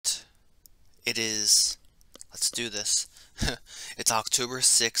It is, let's do this. It's October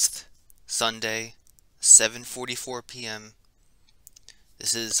 6th, Sunday, 7:44 p.m.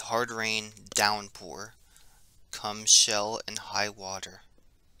 This is hard rain, downpour, come shell and high water.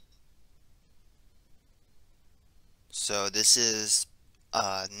 So this is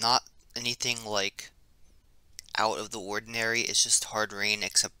not anything like out of the ordinary. It's just hard rain,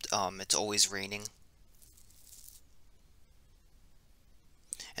 except it's always raining.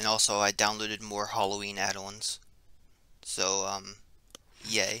 And also I downloaded more Halloween add-ons. So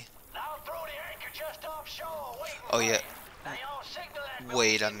yay. I'll throw the anchor just offshore. Oh yeah.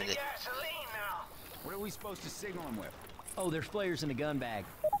 Wait a Wait minute. What are we supposed to signal them with? Oh, there's flares in the gun bag.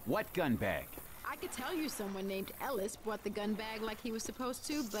 What gun bag? I could tell you someone named Ellis brought the gun bag like he was supposed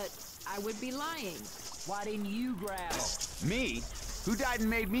to, but I would be lying. Why didn't you grab them? Me? Who died and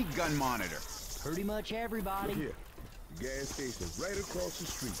made me gun monitor? Pretty much everybody. Look here. The gas station right across the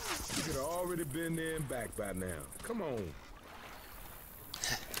street. You could have already been there and back by now. Come on.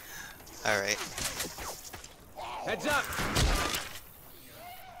 Alright. Heads up!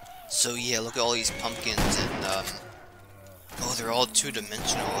 So yeah, look at all these pumpkins and oh, they're all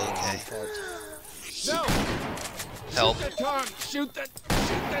two-dimensional. Okay. No! Help. Shoot the tongue! Shoot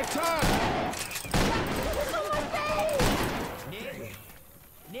the tongue!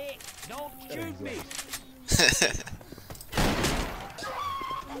 Nick, don't shoot me!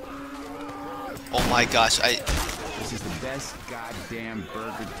 Oh my gosh, This is the best goddamn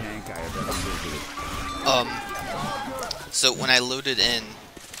burger tank I have ever visited. so when I loaded in,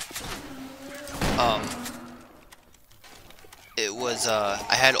 it was,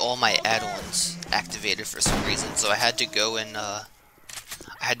 I had all my add-ons activated for some reason, so I had to go and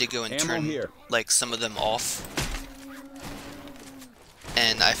turn, like, some of them off.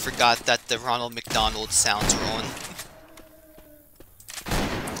 And I forgot that the Ronald McDonald sounds were on.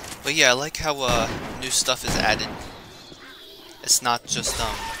 But yeah, I like how, new stuff is added. It's not just,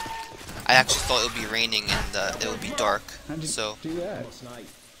 I actually thought it would be raining and, it would be dark, so. Do that.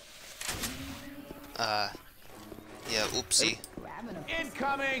 Yeah, oopsie.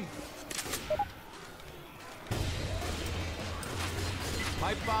 Incoming!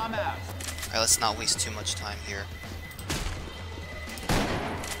 Pipe bomb out. Alright, let's not waste too much time here.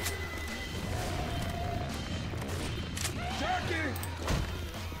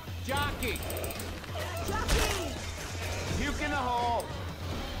 Jockey! Puke in the hole!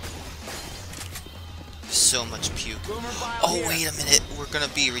 So much puke. Oh, wait a minute. We're gonna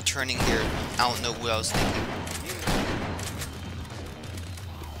be returning here. I don't know what I was thinking.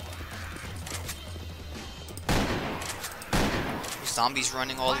 Zombies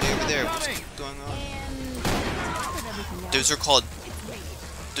running all the way over there. What's going on? Those are called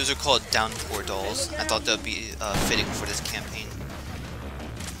Downpour dolls. I thought that would be fitting for this campaign.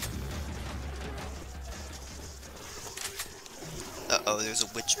 Uh-oh, there's a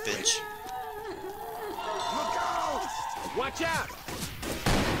witch bitch. Look out! Watch out!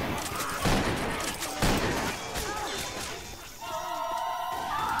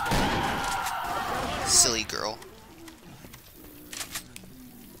 Silly girl.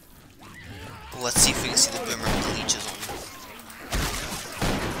 Let's see if we can see the boomer with the leeches on.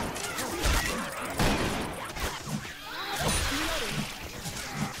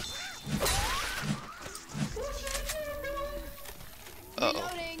 Uh-oh.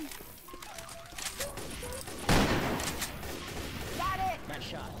 Got it. Nice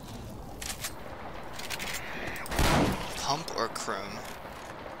shot. Pump or chrome?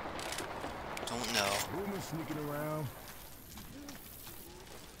 Don't know. Rumors sneaking around.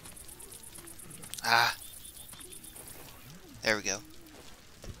 Ah. There we go.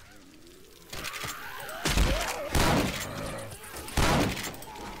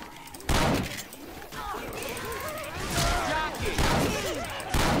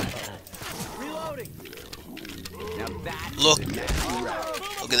 Reloading. Now that Look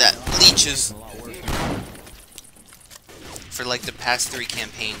at that. Leeches. For like the past 3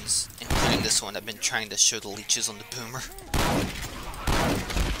 campaigns, including this one, I've been trying to show the leeches on the boomer.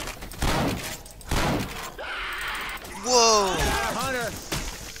 Whoa!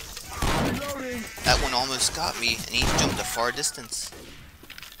 That one almost got me, and he jumped a far distance.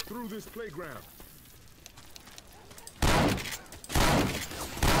 Through this playground.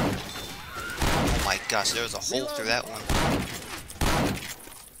 Oh my gosh, there was a hole through that one.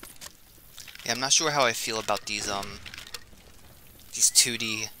 Yeah, I'm not sure how I feel about these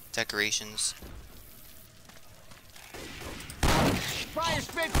 2D decorations. fire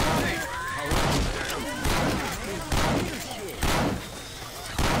spit coming!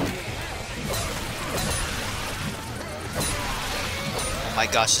 Oh my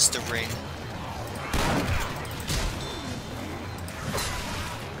gosh, it's the ring.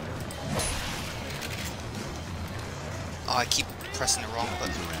 Oh, I keep pressing the wrong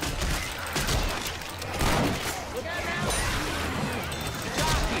button.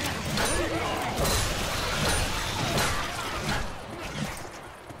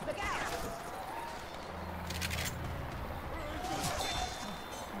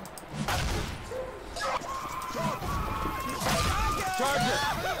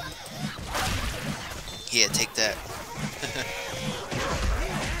 Yeah, take that.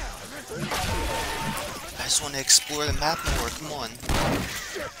 I just want to explore the map more, come on.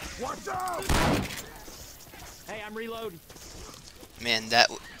 Watch out! Hey, I'm reloading. Man,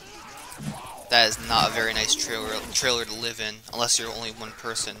 that is not a very nice trailer to live in, unless you're only one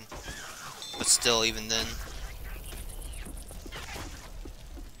person. But still, even then.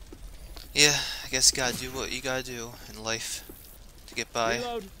 Yeah, I guess you gotta do what you gotta do in life to get by.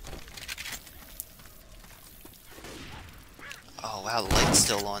 Reload. Oh wow, the light's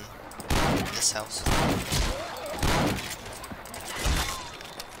still on in this house.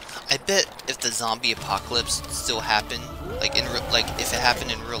 I bet if the zombie apocalypse still happened, like if it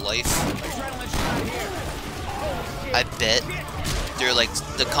happened in real life, I bet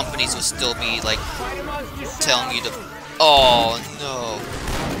the companies would still be like telling you to. Oh no!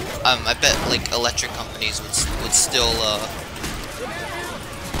 I bet like electric companies would still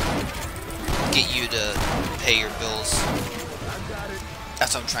get you to pay your bills.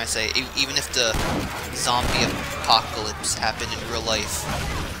 That's what I'm trying to say. Even if the zombie apocalypse happened in real life,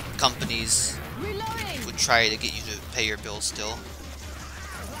 companies would try to get you to pay your bills still.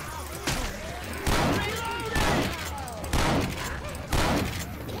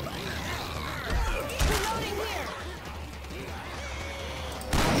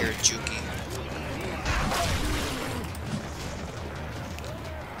 Here, Juki.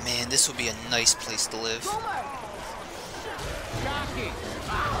 Man, this would be a nice place to live.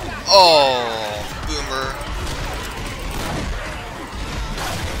 Oh, Boomer.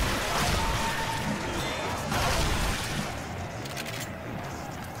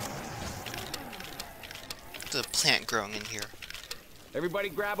 There's a plant growing in here. Everybody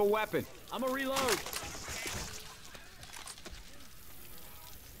grab a weapon. I'm a reload.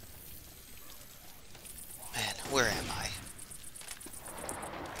 Man, where am I?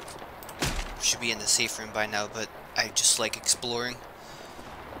 Should be in the safe room by now, but I just like exploring.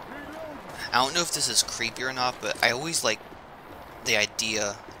 I don't know if this is creepy or not, but I always like the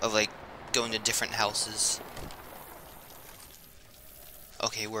idea of like going to different houses.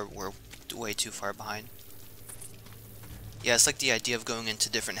 Okay, we're way too far behind. Yeah, it's like the idea of going into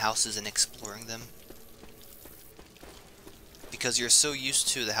different houses and exploring them. Because you're so used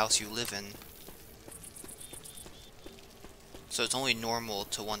to the house you live in. So it's only normal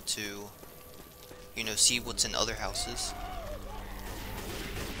to want to, you know, see what's in other houses.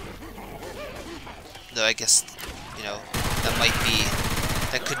 Though I guess, you know,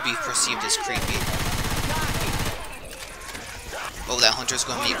 that could be perceived as creepy. Oh, that hunter's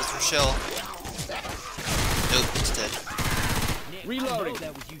gonna meet with Rochelle. Nope, it's dead. Reloading.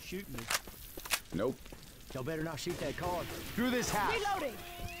 That was you shooting me. Nope. Y'all better not shoot that car. Through this house. Reloading.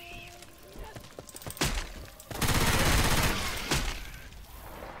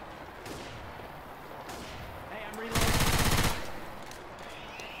 Hey, I'm reloading.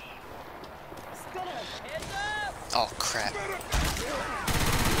 Spinner. Heads up. Oh, crap.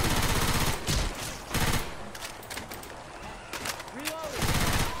 Reloading.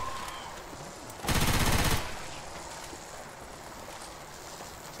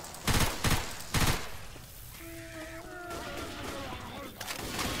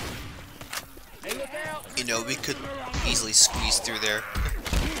 Hey, look out. You know, we could easily squeeze through there.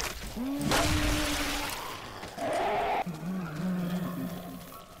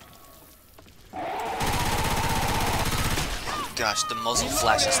 Gosh, the muzzle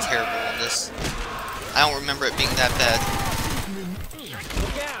flash is terrible in this. I don't remember it being that bad.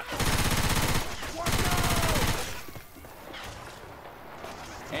 Look out.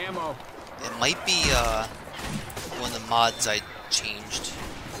 Ammo. It might be one of the mods I changed.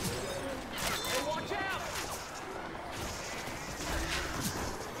 Hey, watch out.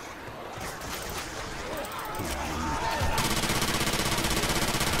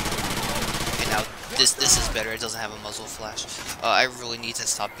 Okay, now this is better. It doesn't have a muzzle flash. I really need to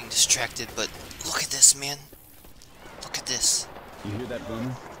stop being distracted, but look at this, man. Look at this. You hear that,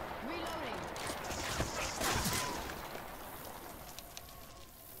 Boomer? Reloading.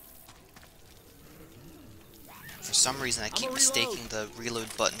 For some reason, I keep mistaking the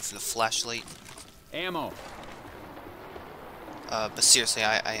reload button for the flashlight. Ammo. But seriously,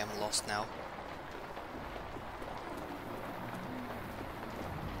 I am lost now.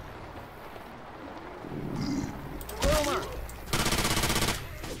 Boomer.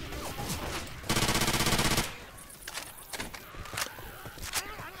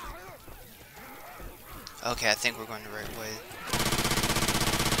 Okay, I think we're going the right way.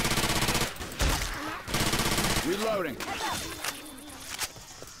 Reloading.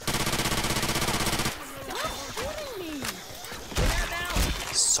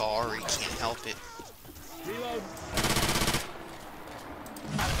 Sorry, can't help it. Reload.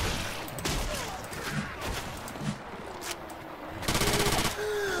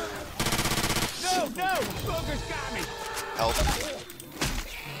 No! Booger's got me! Help.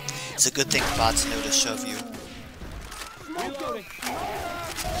 It's a good thing bots know to shove you. Reloading.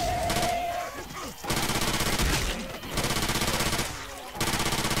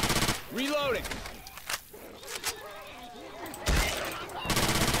 Reloading.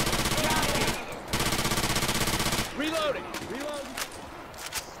 Reloading. Reloading.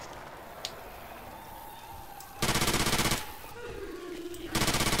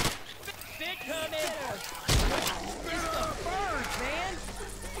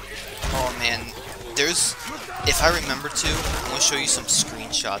 Oh man, there's, if I remember to, I'm going to show you some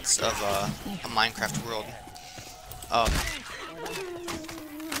screenshots of a Minecraft world.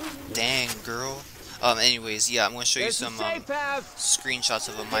 Dang, girl. Anyways, yeah, I'm going to show you some screenshots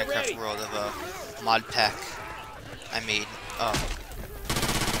of a Minecraft world of a mod pack I made.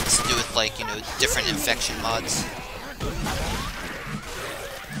 It's to do with, like, you know, different infection mods.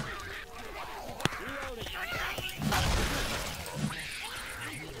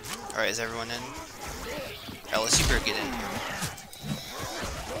 Alright, is everyone in? Ellis, you better get in here.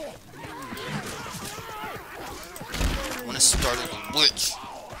 I want to start a witch.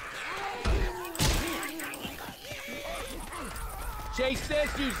 Chase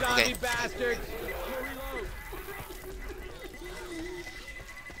this, you zombie Okay. bastard!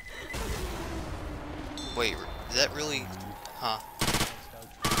 Wait, is that really? Huh.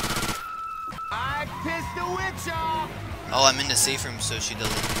 I pissed the witch off! Oh, I'm in the safe room, so she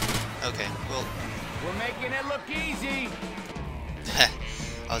doesn't. Okay, well, We're making it look easy!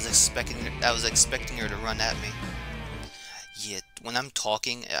 I was expecting her to run at me. Yeah, when I'm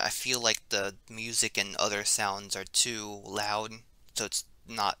talking, I feel like the music and other sounds are too loud, so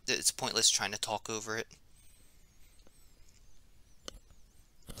it's pointless trying to talk over it.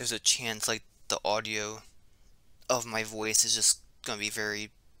 There's a chance like the audio of my voice is just gonna be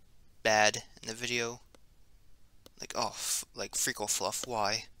very bad in the video. Like, oh, like freako fluff,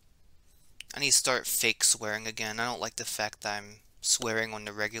 why? I need to start fake swearing again. I don't like the fact that I'm swearing on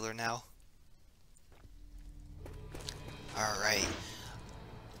the regular now. Alright.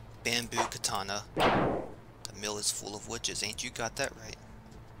 Bamboo katana. The mill is full of witches, ain't you got that right?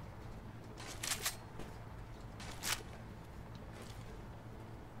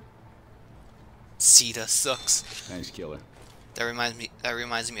 Sita sucks. Thanks, killer. That reminds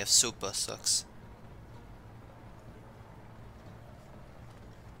me of Sopa sucks.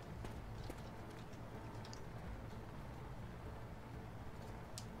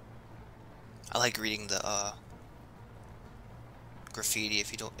 I like reading the graffiti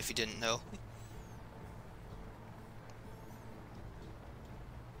if you didn't know.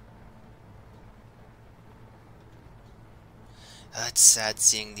 It's sad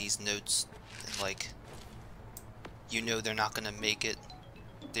seeing these notes and like, you know they're not gonna make it.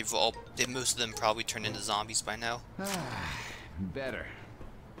 Most of them probably turned into zombies by now. Better.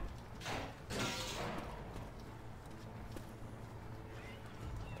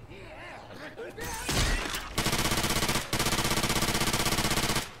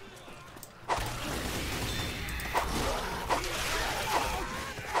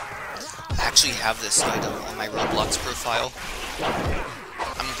 I actually have this item on my Roblox profile.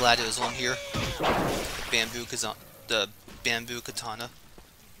 I'm glad it was on here. The bamboo katana.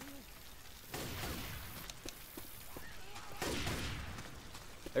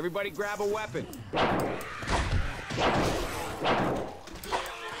 Everybody grab a weapon.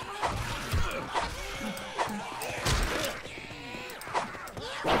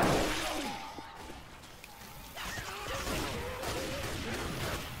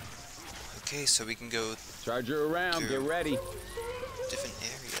 Okay, so we can go Charger around, get ready. different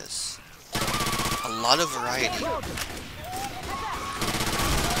areas. A lot of variety.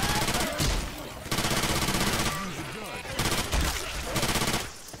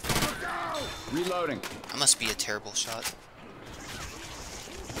 Reloading. I must be a terrible shot.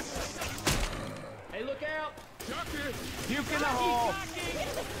 Hey, look out! Puke in the hole!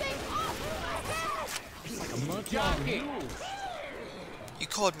 Jockey! You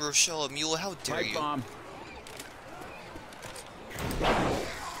called Rochelle a mule, how dare Pipe you? bomb.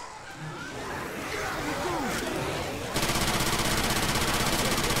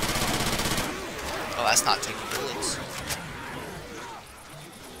 Oh, that's not taking bullets.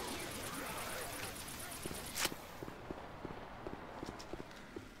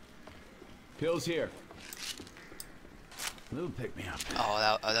 Pills here. Little pick me up.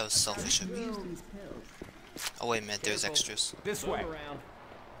 Oh, that was selfish of me. Oh wait a minute, there's extras. This way.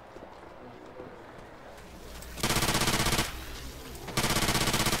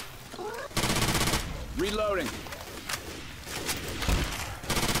 Reloading.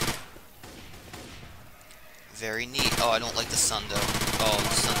 Very neat. Oh, I don't like the sun though. Oh, the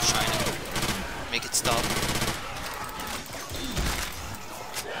sun's shining. Make it stop.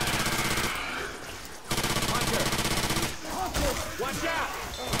 Hunter! Watch out!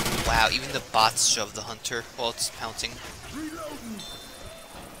 Wow, even the bots shove the hunter while it's pouncing.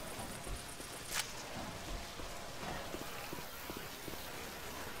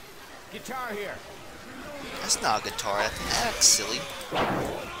 Guitar here. That's not a guitar. That's silly.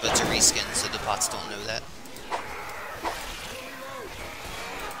 But it's a reskin, so the bots don't know that.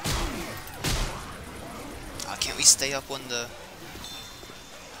 Can't we stay up on the...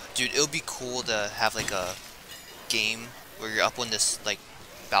 Dude, it would be cool to have like a game where you're up on this like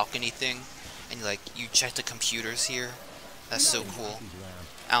balcony thing and like you check the computers here. That's so cool.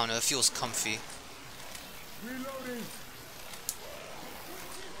 I don't know, it feels comfy.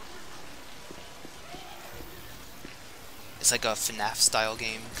 It's like a FNAF style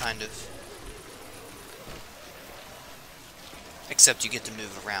game, kind of. Except you get to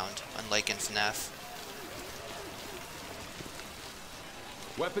move around, unlike in FNAF.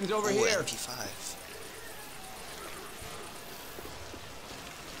 Weapons over Ooh, here. MP5.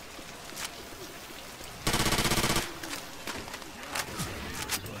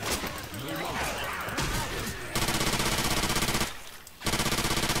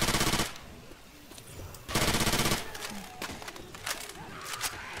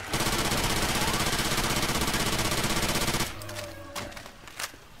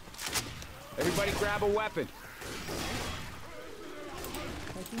 Everybody grab a weapon.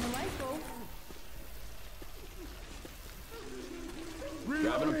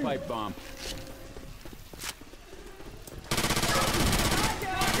 Grabbing a pipe bomb.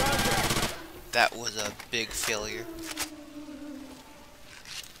 That was a big failure.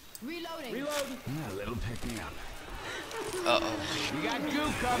 Reloading. Reloading. A little pick me up. Uh-oh. We got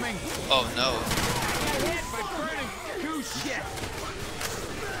goo coming. Oh no. Got hit by burning goo shit.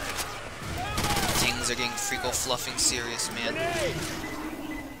 Things are getting freako fluffing serious, man.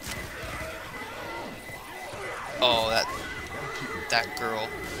 Oh, that girl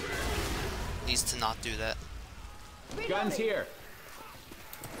needs to not do that. Guns here.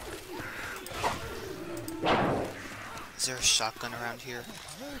 Is there a shotgun around here?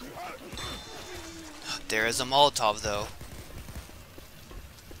 There is a Molotov, though.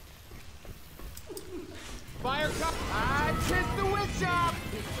 Fire cup. I kissed the witch shop.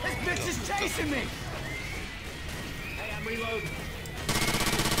 This bitch is chasing me. Hey, I'm reloading.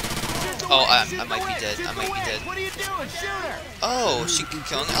 Oh, I might be dead. I might be dead. What are you doing? Shoot her. Oh, she can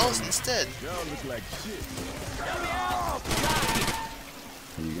kill Alice instead. Y'all look like shit.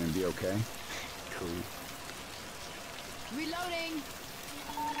 Are you gonna be okay? Cool. Reloading.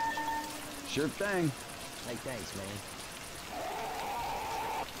 Sure thing. Hey, thanks, man.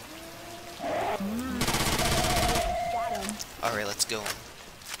 Alright, let's go.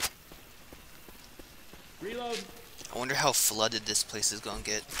 Reload. I wonder how flooded this place is gonna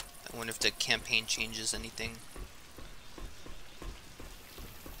get. I wonder if the campaign changes anything.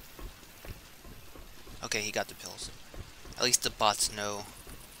 Okay, he got the pills. At least the bots know.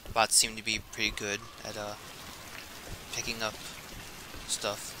 The bots seem to be pretty good at picking up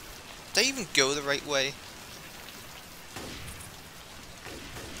stuff. Did I even go the right way?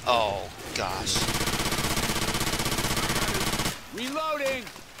 Oh gosh. Reloading.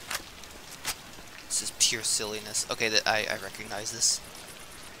 This is pure silliness. Okay, I recognize this.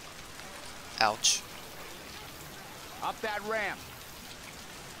 Ouch. Up that ramp.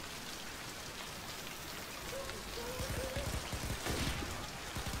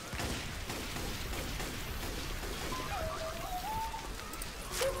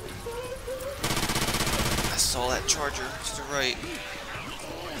 I saw that charger to the right.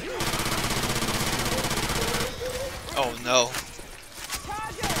 Oh no.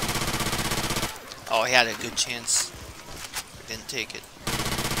 Oh, he had a good chance. Didn't take it.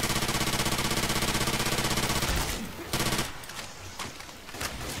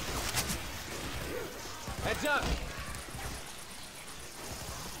 Heads up.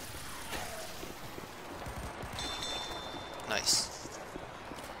 Nice.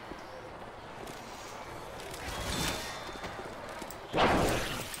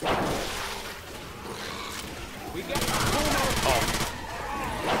 We got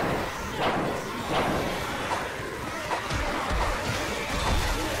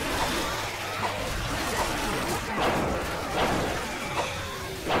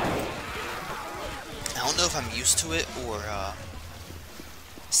used to it, or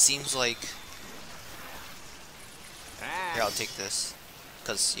seems like... Here, I'll take this,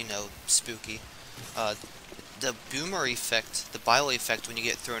 because, you know, spooky. The boomer effect, the bile effect when you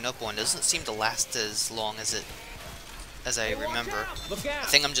get thrown up on, doesn't seem to last as long as I remember. I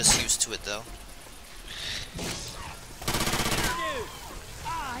think I'm just used to it, though.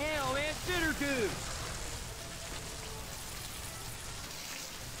 Ah, hell, man, fitter dude.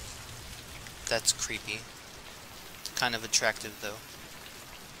 That's creepy. Kind of attractive, though.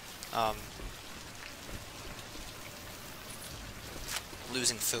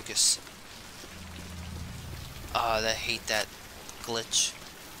 Losing focus. I hate that glitch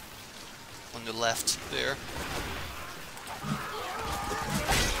on the left there.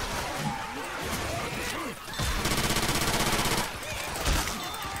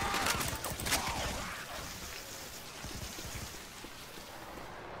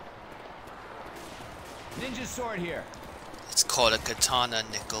 Ninja sword here. It's called a katana,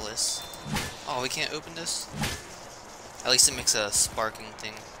 Nicholas. Oh, we can't open this? At least it makes a sparking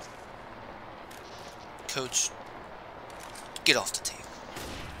thing. Coach, get off the table.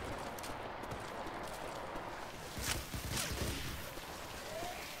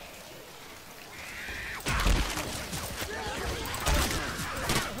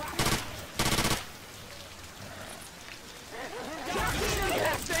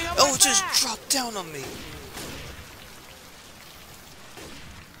 Oh, it just dropped down on me.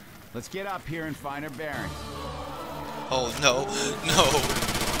 Let's get up here and find our bearings. Oh no, no.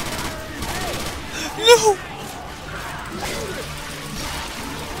 No!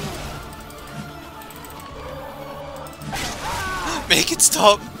 Make it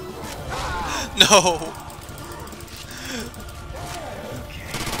stop! No!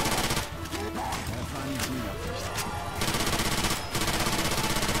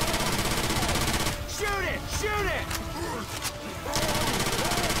 Shoot it! Shoot it!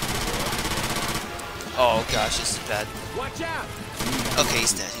 Oh gosh, this is bad. Watch out! Okay,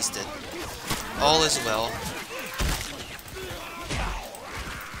 he's dead, he's dead. All is well.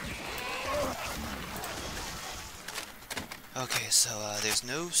 Okay, so there's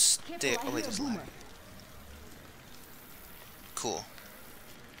no stair. Oh wait, there's a ladder. Cool.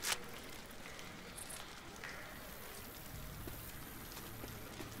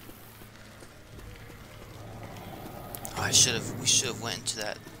 Oh, we should have went into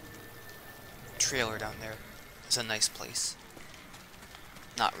that trailer down there. It's a nice place.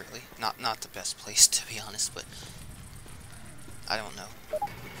 Not really. Not the best place, to be honest, but I don't know.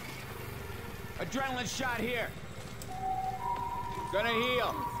 Adrenaline shot here. Gonna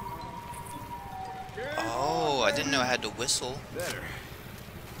heal. Oh, I didn't know I had to whistle. Better.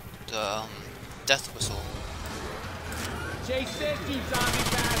 The death whistle. Chase this, you zombie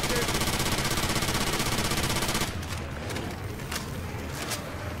bastard!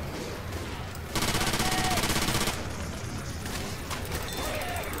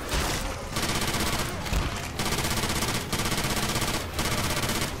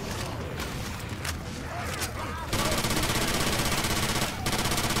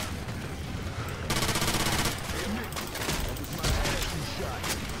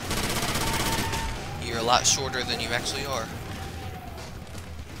 You're a lot shorter than you actually are.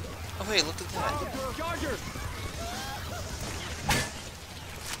 Oh wait, look at that. Charger!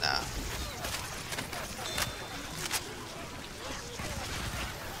 Nah.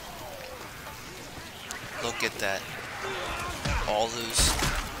 Look at that. All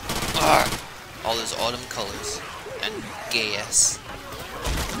those autumn colors and gay ass.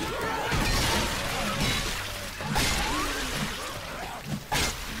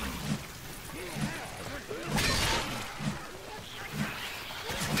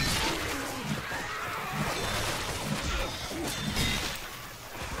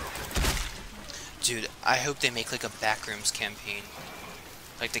 Dude, I hope they make like a Backrooms campaign.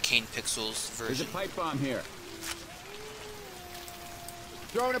 Like the Kane Pixels version. There's a pipe bomb here.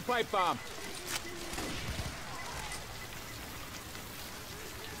 Throwing a pipe bomb.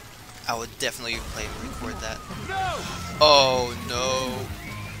 I would definitely play and record that. No! Oh no.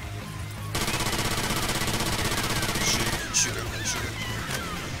 Shoot her, shoot her.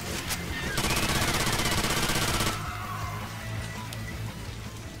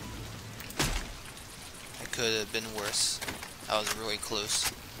 It could have been worse. I was really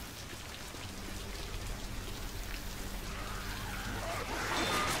close.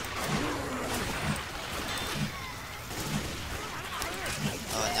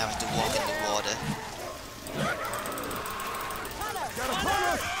 Oh, now I have to walk in the water.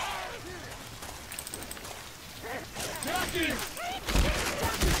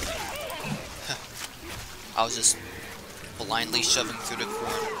 I was just blindly shoving through the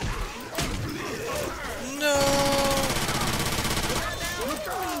corn. No!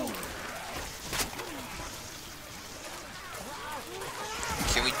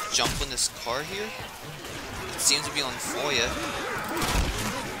 Can we jump in this car here? It seems to be on foil.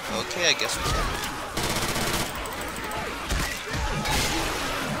 Okay, I guess we can.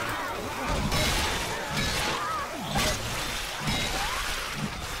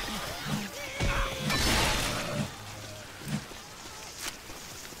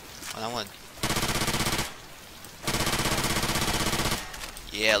 I want.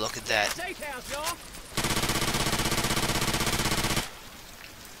 Yeah, look at that.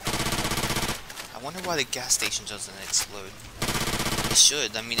 I wonder why the gas station doesn't explode. It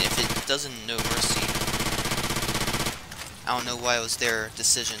should. I mean, if it doesn't, no mercy. I don't know why it was their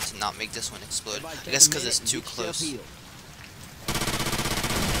decision to not make this one explode. I guess because it's too close.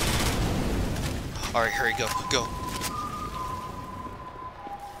 Alright, hurry, go, go.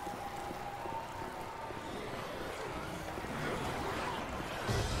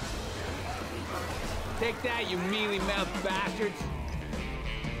 Take that, you mealy-mouthed bastards!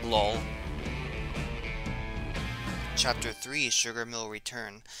 Lol. Chapter 3, Sugar Mill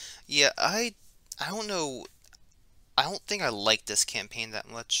Return. Yeah, I don't know. I don't think I liked this campaign that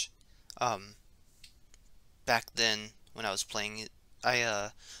much. Back then, when I was playing it,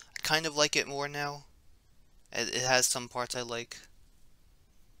 I kind of like it more now. It has some parts I like.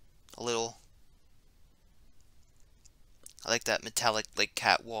 A little. I like that metallic, like,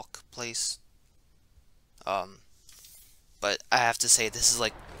 catwalk place. But I have to say, this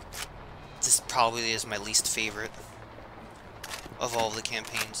probably is my least favorite of all of the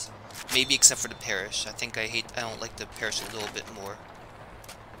campaigns. Maybe except for the Parish. I don't like the Parish a little bit more.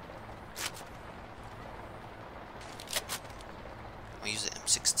 I'll use the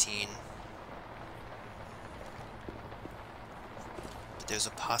M16. But there's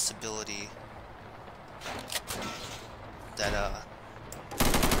a possibility that,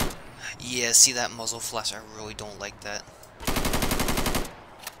 yeah, see that muzzle flash? I really don't like that.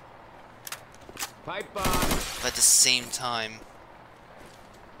 Pipe bomb! But at the same time...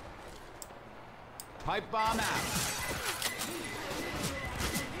 Pipe bomb out!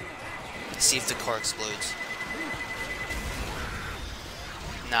 See if the car explodes.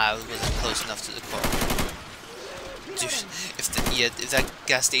 Nah, it wasn't close enough to the car. Dude, if that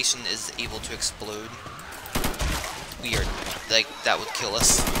gas station is able to explode, weird. Like, that would kill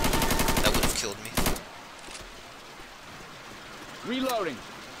us. That would have killed me. Reloading!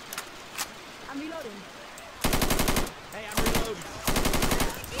 I'm reloading. Hey, I'm reloading.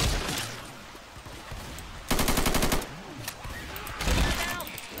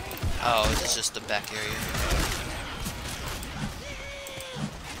 Oh, it's just the back area.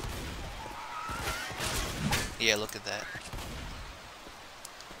 Yeah, look at that.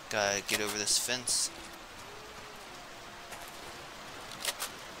 Gotta get over this fence.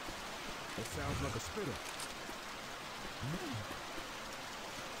 That sounds like a spitter.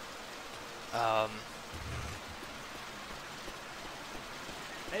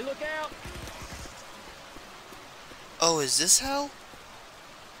 Hey, look out! Oh, is this how?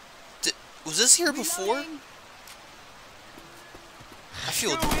 Was this here before? I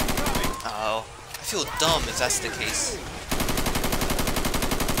feel... Oh, I feel dumb if that's the case.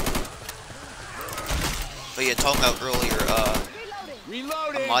 But yeah, talking about earlier,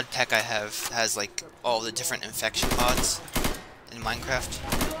 a mod pack I have has like all the different infection pods in Minecraft.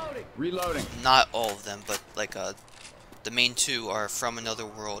 Reloading. Not all of them, but like the main two are From Another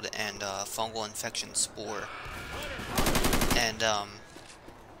World and Fungal Infection Spore. And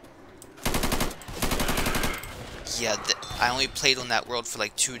yeah, I only played on that world for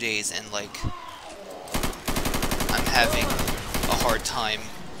like 2 days, and like I'm having a hard time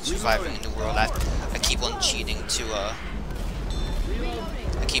surviving in the world. I keep on cheating to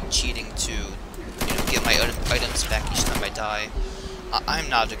get my items back each time I die. I'm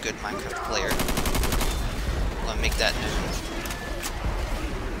not a good Minecraft player. I'm gonna make that known.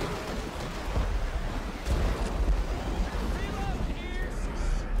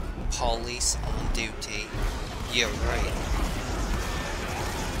 Police on duty. Yeah, right.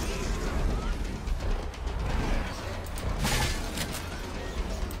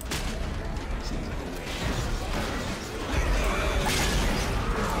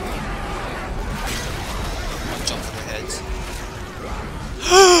 Jump for their heads.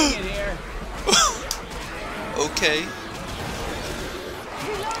 Okay.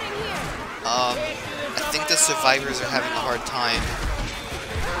 I think the survivors are having a hard time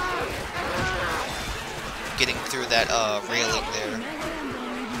getting through that railing there.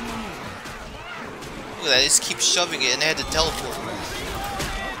 Look at that, they just keep shoving it and they had to teleport.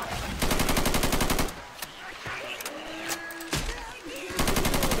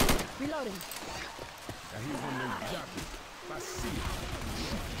 Reloading. Now here's one of those jockeys. If I see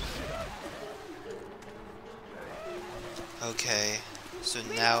it. Okay, so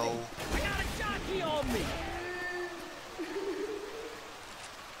now... I got a jockey on me.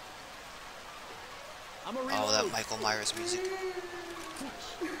 I'm a reload. Oh, that Michael Myers music.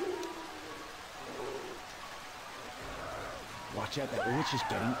 Watch out, that witch is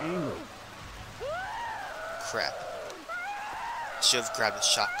getting angry. Crap. Should have grabbed a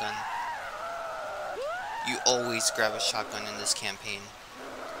shotgun. You always grab a shotgun in this campaign.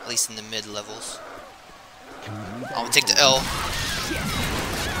 At least in the mid-levels. I'm gonna take the L.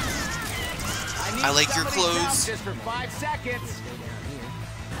 I like your clothes. Just for 5 seconds.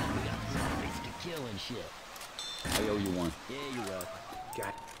 I owe you one. Yeah, you will.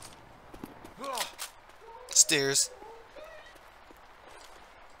 Got it. Stairs.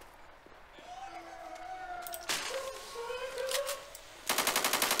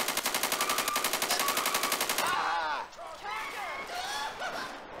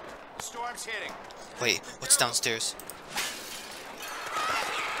 Storm's hitting. Wait, what's downstairs?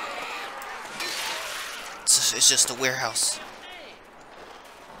 It's just a warehouse.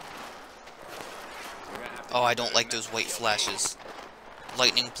 Oh, I don't like those white flashes.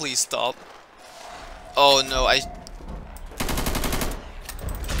 Lightning, please stop. Oh no,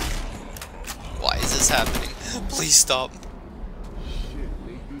 Why is this happening? Please stop. Shit,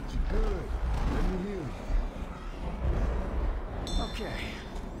 they beat you good. Let me hear you. Okay.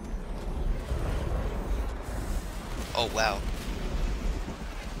 Oh wow.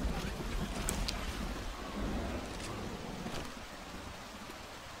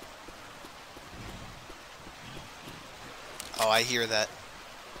 Oh, I hear that.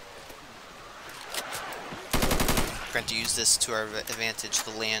 We're going to use this to our advantage,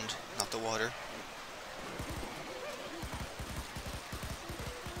 the land, not the water.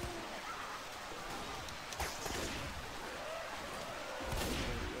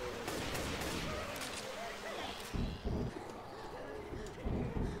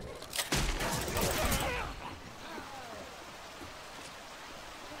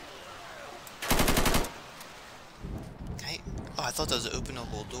 Oh, I thought that was an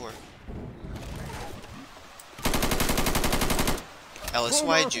openable door. Ellis,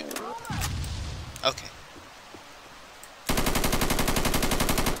 why'd you... Okay.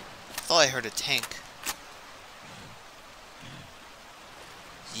 Thought I heard a tank.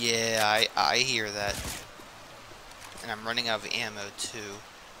 Yeah, I hear that. And I'm running out of ammo, too.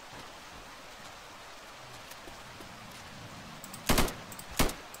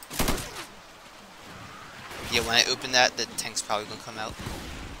 Yeah, when I open that, the tank's probably gonna come out.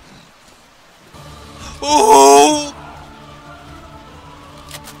 Oh!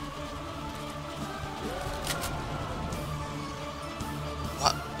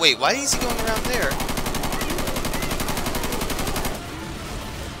 What? Wait, why is he going around there?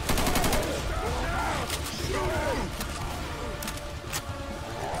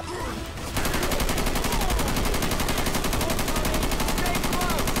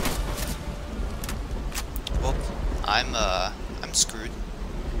 Well, I'm screwed.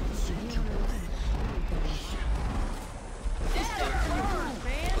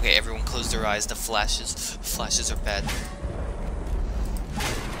 Okay, everyone close their eyes. The flashes are bad.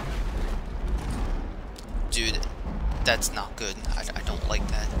 Dude, that's not good. I don't like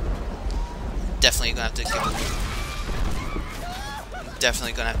that. Definitely gonna have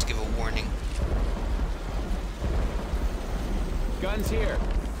to give a warning. Guns here.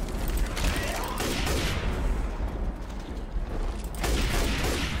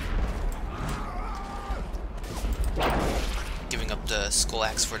 Giving up the skull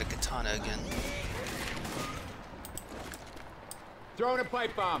axe for the katana again. Throwing a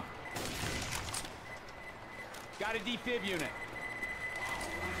pipe bomb. Got a defib unit.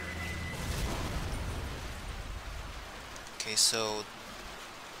 Okay, so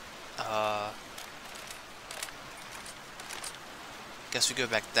guess we go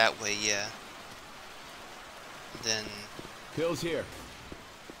back that way, yeah. Then Pills here.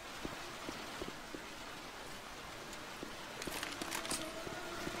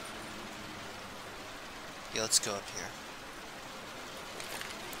 yeah, let's go up here.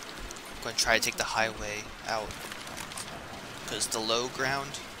 I'm gonna try to take the highway out, because the low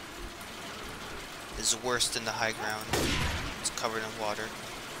ground is worse than the high ground. It's covered in water.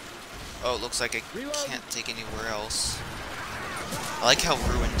 Oh, it looks like I can't take anywhere else. I like how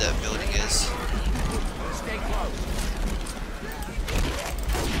ruined the building is. Stay close.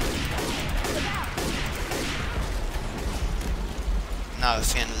 Not a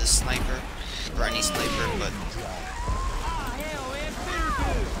fan of this sniper, or any sniper, but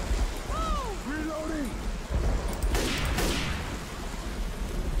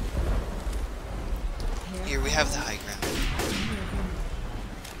here we have the high ground.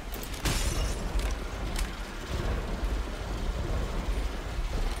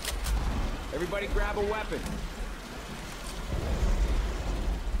 Everybody grab a weapon.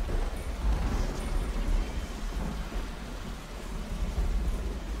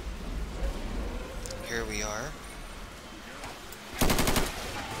 Here we are.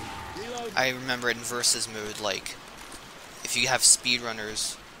 I remember in versus mode, like, if you have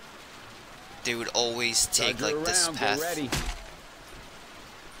speedrunners, they would always take like this path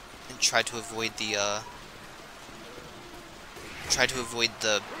and try to avoid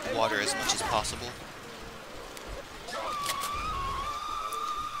the water as much as possible.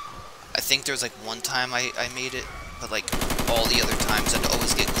 I think there's like one time I made it, but like all the other times I'd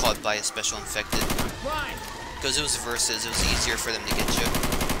always get caught by a special infected. Because it was versus, it was easier for them to get you.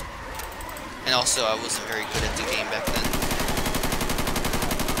 And also I wasn't very good at the game back then.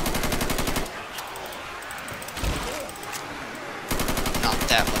 Not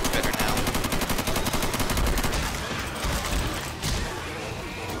that much better now.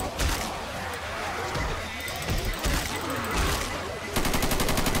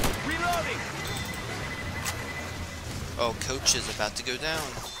 Oh, Coach is about to go down.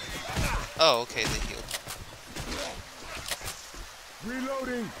 Oh, okay, they healed.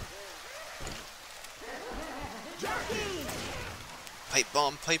 Reloading. Pipe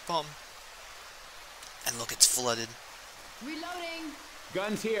bomb, pipe bomb. And look, it's flooded. Reloading.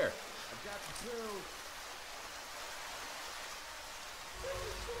 Guns here.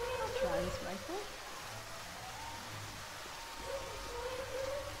 I'll try this rifle.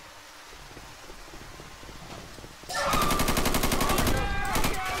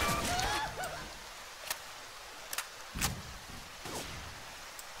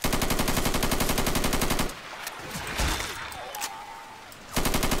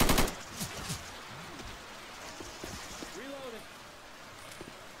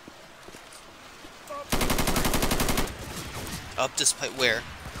 Up this pipe, where?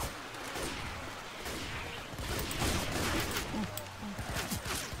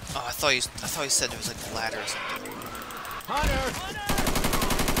 Oh, I thought you said there was like a ladder or something. Hunter!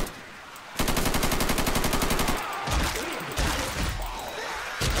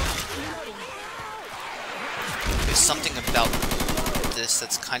 There's something about this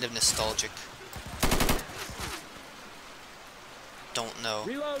that's kind of nostalgic. Don't know.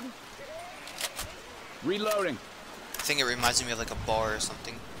 Reload. Reloading. I think it reminds me of like a bar or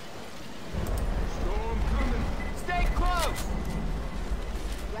something. Storm coming. Stay close.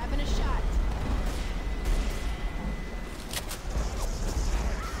 Grabbing a shot.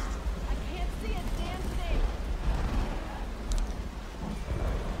 I can't see a damn thing.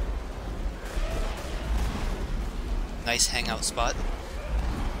 Nice hangout spot.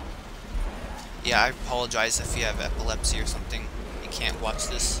 Yeah, I apologize if you have epilepsy or something. You can't watch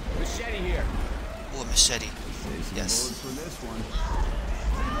this. Machete here. Oh, a machete. Yes. For this one.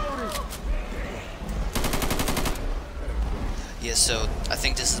 Yeah, so I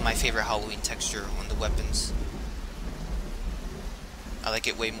think this is my favorite Halloween texture on the weapons. I like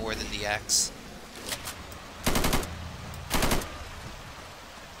it way more than the axe.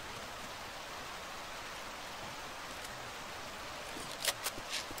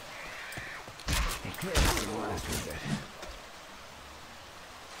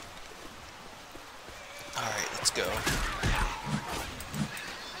 Alright, let's go.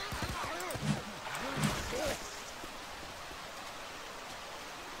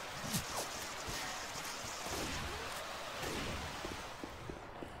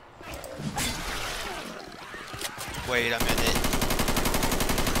 Wait a minute.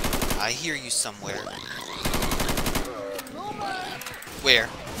 I hear you somewhere. Where?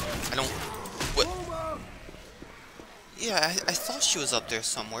 I don't... What? Yeah, I thought she was up there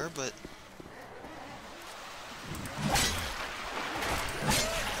somewhere, but...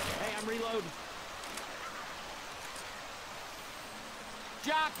 Hey, I'm reloading.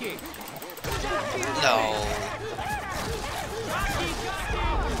 Jockey. No.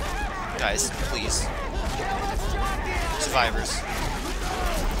 Guys, please. Survivors.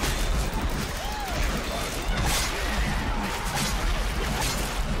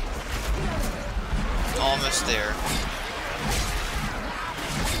 Almost there.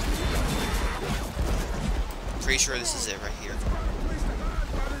 Pretty sure this is it right here.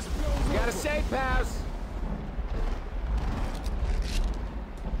 You got a safe house.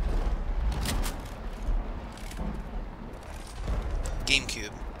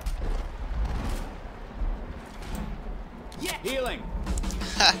 GameCube. Yeah. Healing.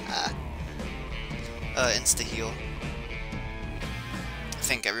 Insta-heal. I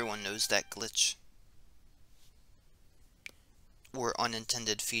think everyone knows that glitch. Or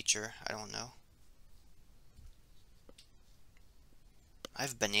unintended feature, I don't know. I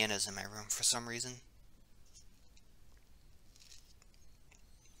have bananas in my room for some reason.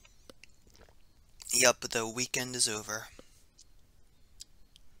 Yep, the weekend is over.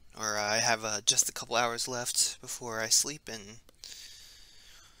 Or I have just a couple hours left before I sleep, and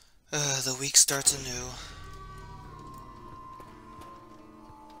the week starts anew.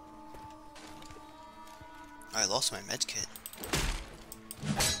 I lost my medkit.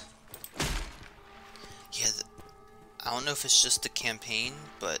 Yeah, I don't know if it's just the campaign,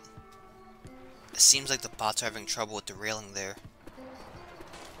 but it seems like the bots are having trouble with the railing there.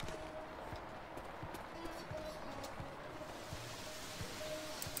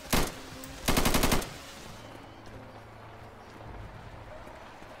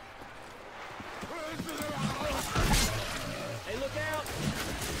 Hey, look out!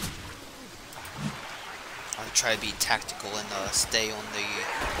 I'll try to be tactical and stay on the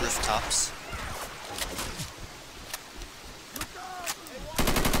rooftops.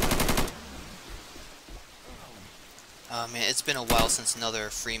 Man, it's been a while since another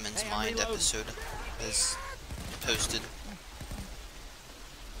Freeman's Mind episode is posted.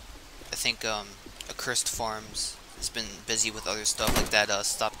 I think Accursed Farms has been busy with other stuff like that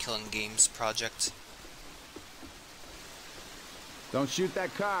Stop Killing Games project. Don't shoot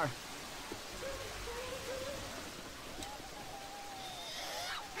that car.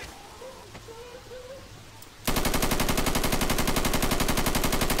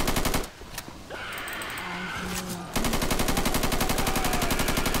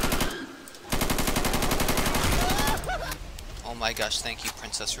 Oh my gosh, thank you,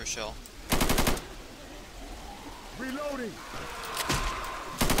 Princess Rochelle. Reloading.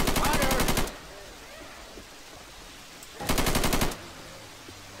 Fire!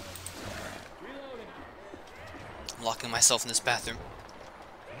 I'm locking myself in this bathroom.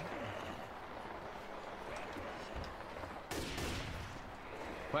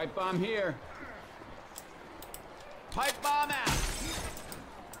 Pipe bomb here. Pipe bomb out.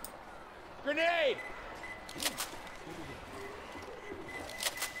 Grenade!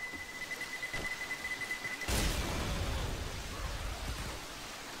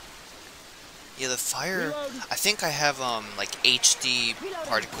 Yeah, the fire. I think I have like HD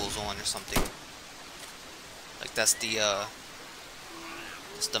particles on or something. Like that's the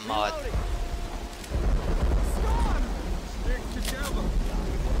mod. Stick together.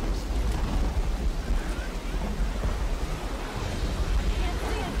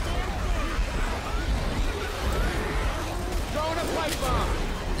 Throwing a pipe bomb!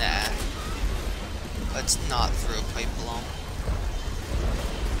 Nah. Let's not throw a pipe bomb.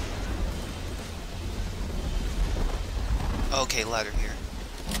 Okay, ladder here.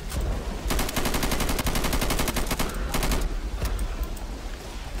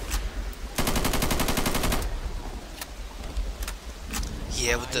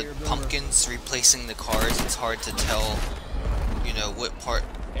 Yeah, with the pumpkins replacing the cars, it's hard to tell, you know, what part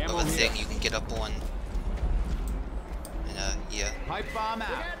of a thing you can get up on. And, yeah. Pipe bomb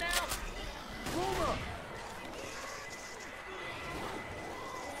out. Boomer.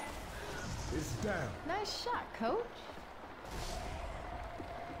 It's down. Nice shot, coach.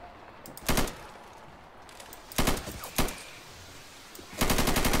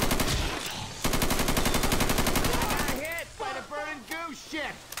 By the burning goose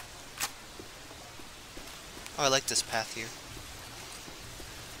shit! Oh, I like this path here.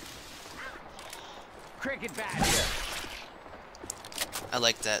 Cricket bat here. I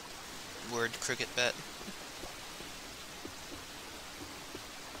like that word, cricket bat.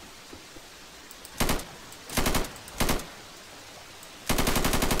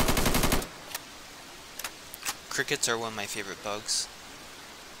 Crickets are one of my favorite bugs.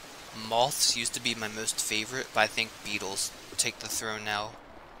 Moths used to be my most favorite, but I think beetles take the throne now.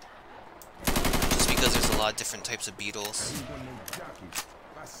 Just because there's a lot of different types of beetles. Everyone named Jockey.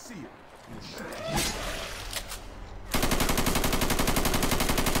 I see it.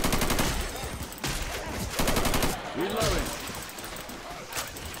 Reloading.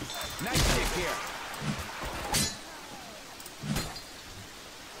 Nice kick here.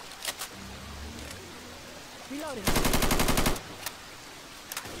 Reloading.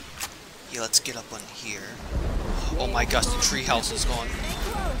 Yeah, let's get up on here. Oh my gosh, the treehouse is gone.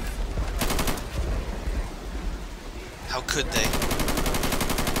 How could they?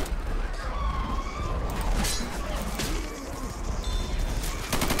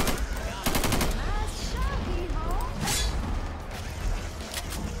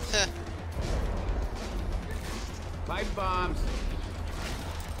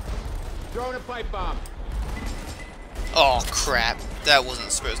 Throwing a pipe bomb. Oh crap, that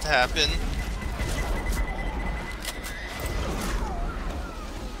wasn't supposed to happen.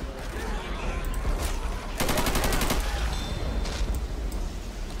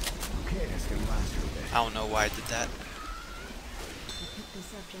 Okay, that's gonna last for a bit. I don't know why I did that. I picked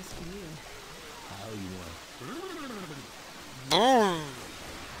this up just for you. How you want? Boom.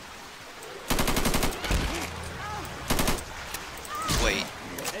 Wait,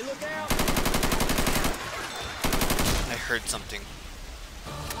 Hey, look out! I heard something.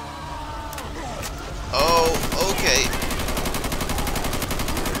 Oh, okay.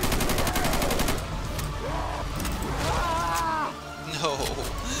 No.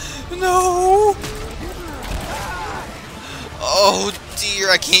 No! Oh dear,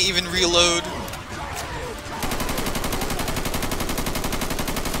 I can't even reload.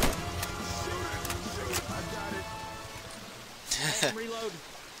 Reload.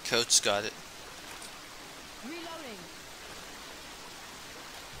 Coach got it. Reloading.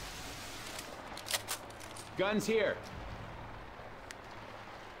 Guns here.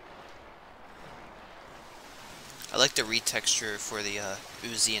 I like the retexture for the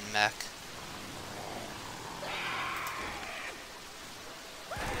Uzi and Mac.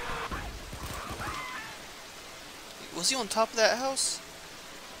 Was he on top of that house?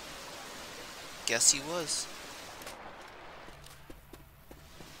 Guess he was.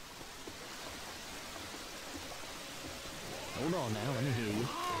 Hold on now, let me hear you.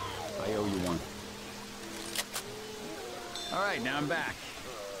 I owe you one. All right, now I'm back.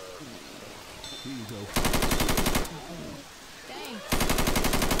 Here you go. Thanks.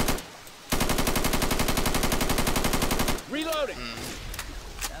 Reloading.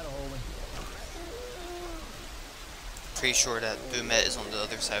 That'll hold him. Pretty sure that Boomet is on the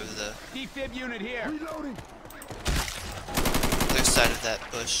other side of the Defib unit here. Reloading. other side of that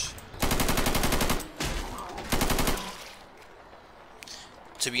bush.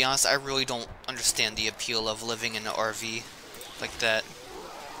 To be honest, I really don't understand the appeal of living in an RV like that.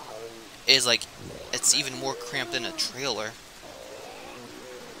 It's like, it's even more cramped than a trailer.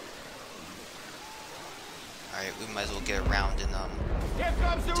 Alright, we might as well get around and Here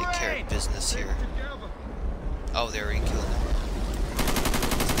comes the take care rain. of business here. Oh, there we killed him.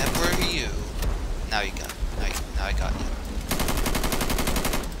 That were you. Now you got it. Now I got you.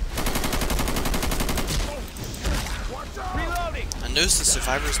 Reloading. I notice the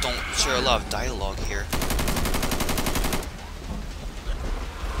survivors don't share a lot of dialogue here.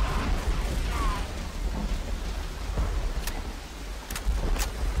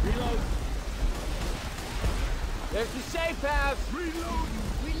 Reload. There's the safe house.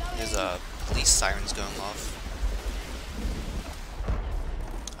 There's police sirens going off.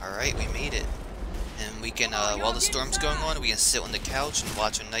 Alright, we made it. And we can, while the storm's going on, we can sit on the couch and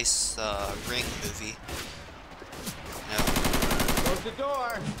watch a nice, Ring movie. No. Close the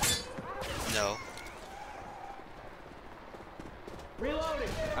door. No. Reloading.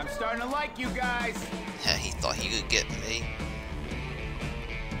 I'm starting to like you guys. Yeah, he thought he could get me.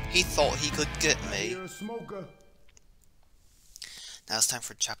 He thought he could get me. You're a smoker. Now it's time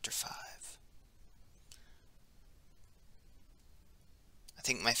for chapter 5. I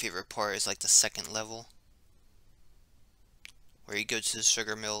think my favorite part is like the second level, where you go to the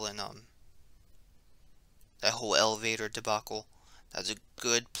sugar mill and that whole elevator debacle. That's a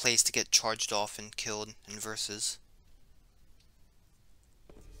good place to get charged off and killed in versus.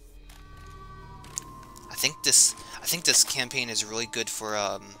 I think this campaign is really good for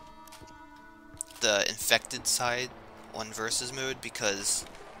the infected side on versus mode because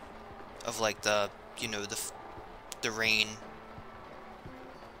of like the, you know, the rain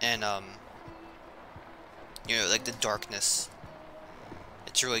and you know, like the darkness.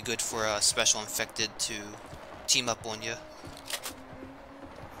 It's really good for special infected to team up on you.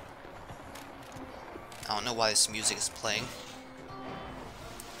 I don't know why this music is playing.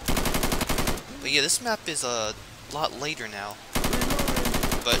 But yeah, this map is a lot later now.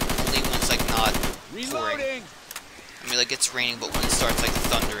 But only when it's like not pouring. Reloading. I mean, like it's raining, but when it starts like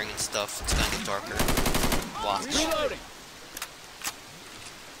thundering and stuff, it's gonna get darker. Watch. Reloading.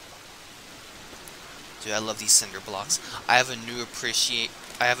 Dude, I love these cinder blocks. I have a new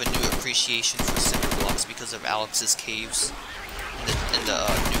appreciation for cinder blocks because of Alex's caves and the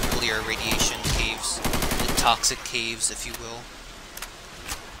nuclear radiation caves, the toxic caves, if you will.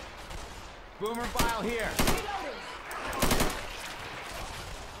 Boomer bile here.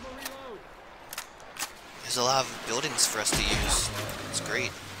 There's a lot of buildings for us to use. It's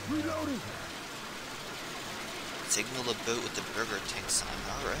great. Reloading. Signal the boat with the burger tank sign.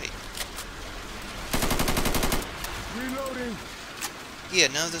 All right. Reloading. Yeah,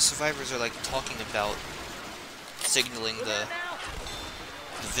 none of the survivors are like talking about signaling the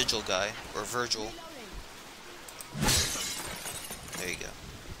vigil guy, or Virgil. There you go.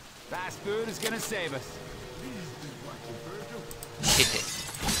 Fast food is gonna save us.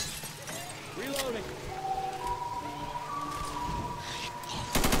 Reloading.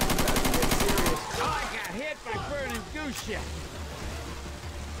 Oh, I got hit by burning goose shit.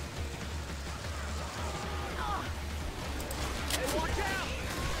 Hey, watch out!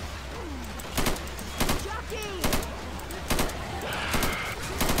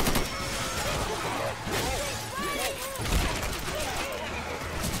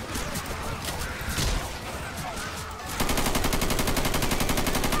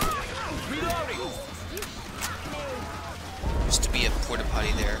 Used to be a porta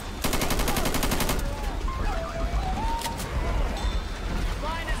potty there.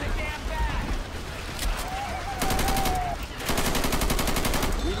 Mine is a damn bag.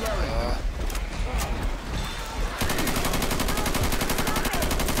 Reloading.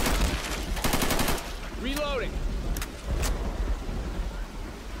 Reloading.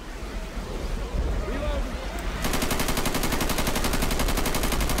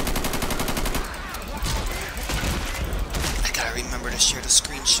 I gotta remember to share the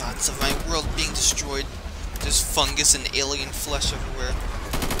screenshots of my world being destroyed. There's fungus and alien flesh everywhere.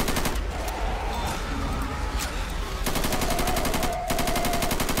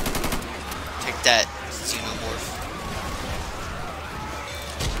 Take that, xenomorph.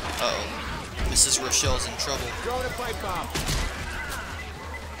 Uh-oh. Mrs. Rochelle's in trouble. Throwing a pipe bomb.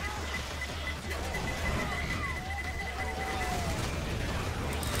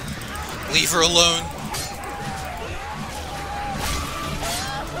 Leave her alone.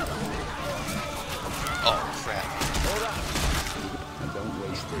 Oh, crap. Hold up. And don't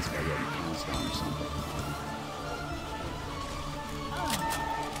waste this by getting pounced on or something.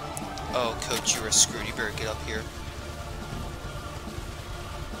 Oh, Coach, you were screwed. You better get up here.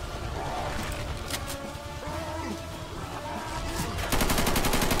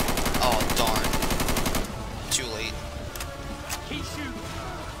 Oh, darn. Too late. Keep shooting.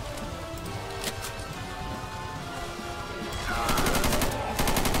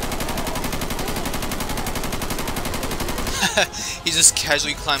 He just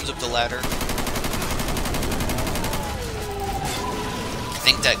casually climbs up the ladder. I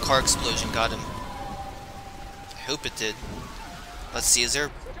think that car explosion got him. I hope it did. Let's see, is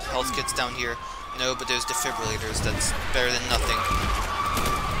there health kits down here? No, but there's defibrillators. That's better than nothing.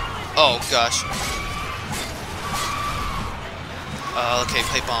 Oh, gosh. Okay,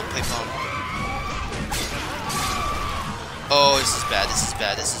 pipe bomb, pipe bomb. Oh, this is bad, this is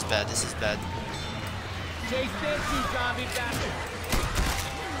bad, this is bad, this is bad. Chase this, you zombie bastard.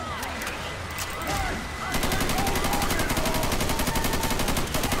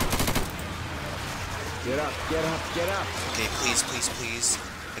 Get up, get up, get up. Okay, please, please, please.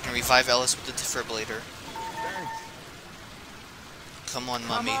 I can revive Ellis with the defibrillator. Thanks. Come on, Come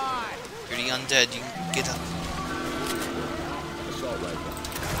Mummy. on. You're the undead. You can get up. Assault rifle.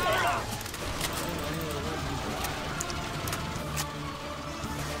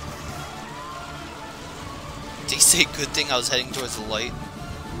 Did he say good thing I was heading towards the light?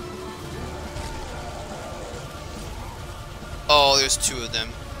 Oh, there's two of them.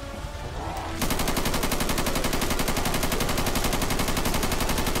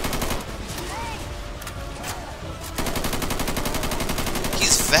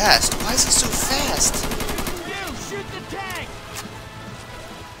 He's fast. Why is he so fast? You shoot the tank.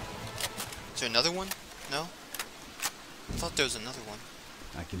 Is there another one? No? I thought there was another one.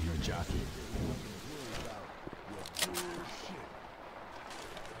 I can hear a jockey.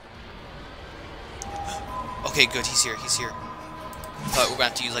 Okay, good. He's here. He's here. But we're going to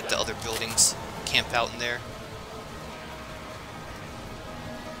have to use like the other buildings. Camp out in there.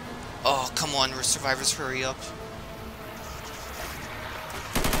 Oh, come on. We're survivors. Hurry up.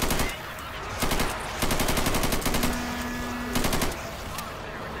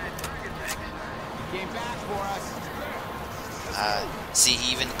 He came back for us. See,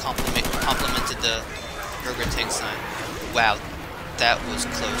 he even complimented the burger tank sign. Wow, that was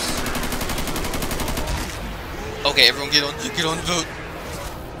close. Okay, everyone get on the boat.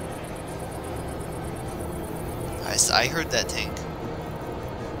 I heard that tank.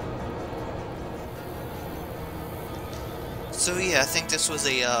 So yeah, I think this was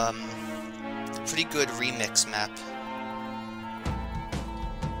a pretty good remix map.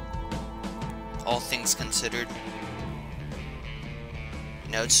 All things considered.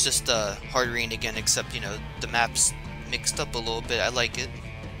 You know, it's just hard rain again, except, you know, the map's mixed up a little bit. I like it.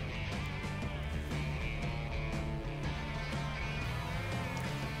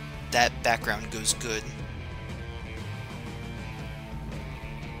 that background goes good.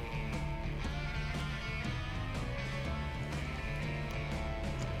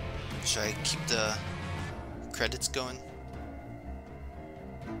 Should I keep the credits going?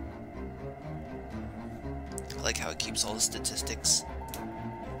 I like how it keeps all the statistics.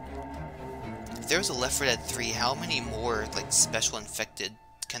 If there was a Left 4 Dead 3, how many more like special infected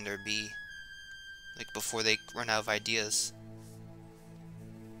can there be? Like before they run out of ideas.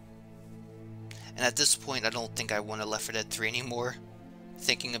 And at this point, I don't think I want a Left 4 Dead 3 anymore.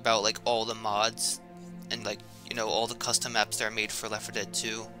 Thinking about like all the mods and like, you know, all the custom maps that are made for Left 4 Dead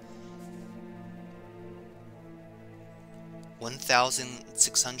 2.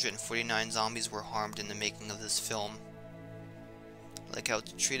 1,649 zombies were harmed in the making of this film. I like how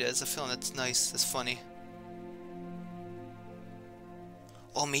it's treated as a film. That's nice. That's funny.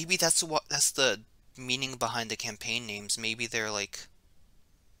 Oh, maybe that's the meaning behind the campaign names. Maybe they're like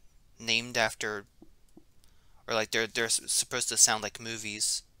named after, or like they're supposed to sound like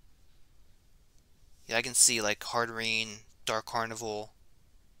movies. Yeah, I can see like Hard Rain, Dark Carnival,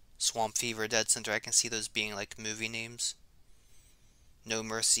 Swamp Fever, Dead Center. I can see those being like movie names. No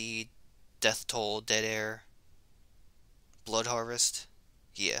Mercy, Death Toll, Dead Air, Blood Harvest.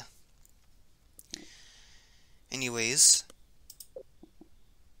 Yeah. Anyways,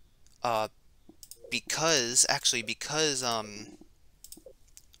 because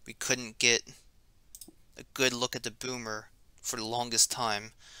we couldn't get a good look at the boomer for the longest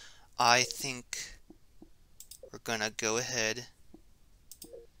time, I think we're gonna go ahead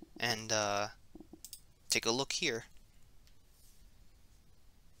and take a look here.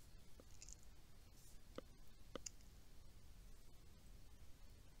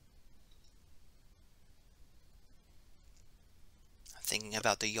 Thinking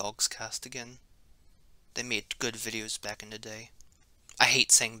about the Yogscast again. They made good videos back in the day. I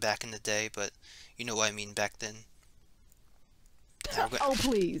hate saying back in the day, but you know what I mean, back then. Oh,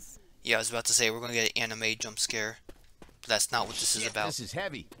 please. Yeah, I was about to say we're gonna get an anime jump scare, but that's not what this is about. This is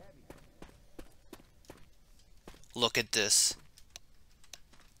heavy. Look at this.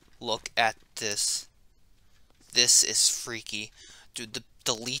 Look at this. This is freaky. Dude,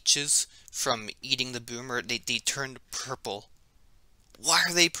 the leeches from eating the boomer, they turned purple. Why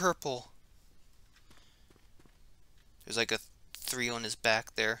are they purple? There's like a 3 on his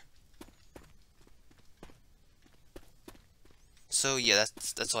back there. So yeah,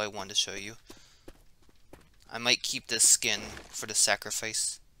 that's all I wanted to show you. I might keep this skin for the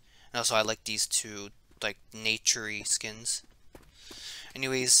sacrifice. And also I like these two like nature-y skins.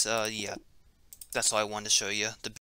 Anyways, yeah. That's all I wanted to show you. The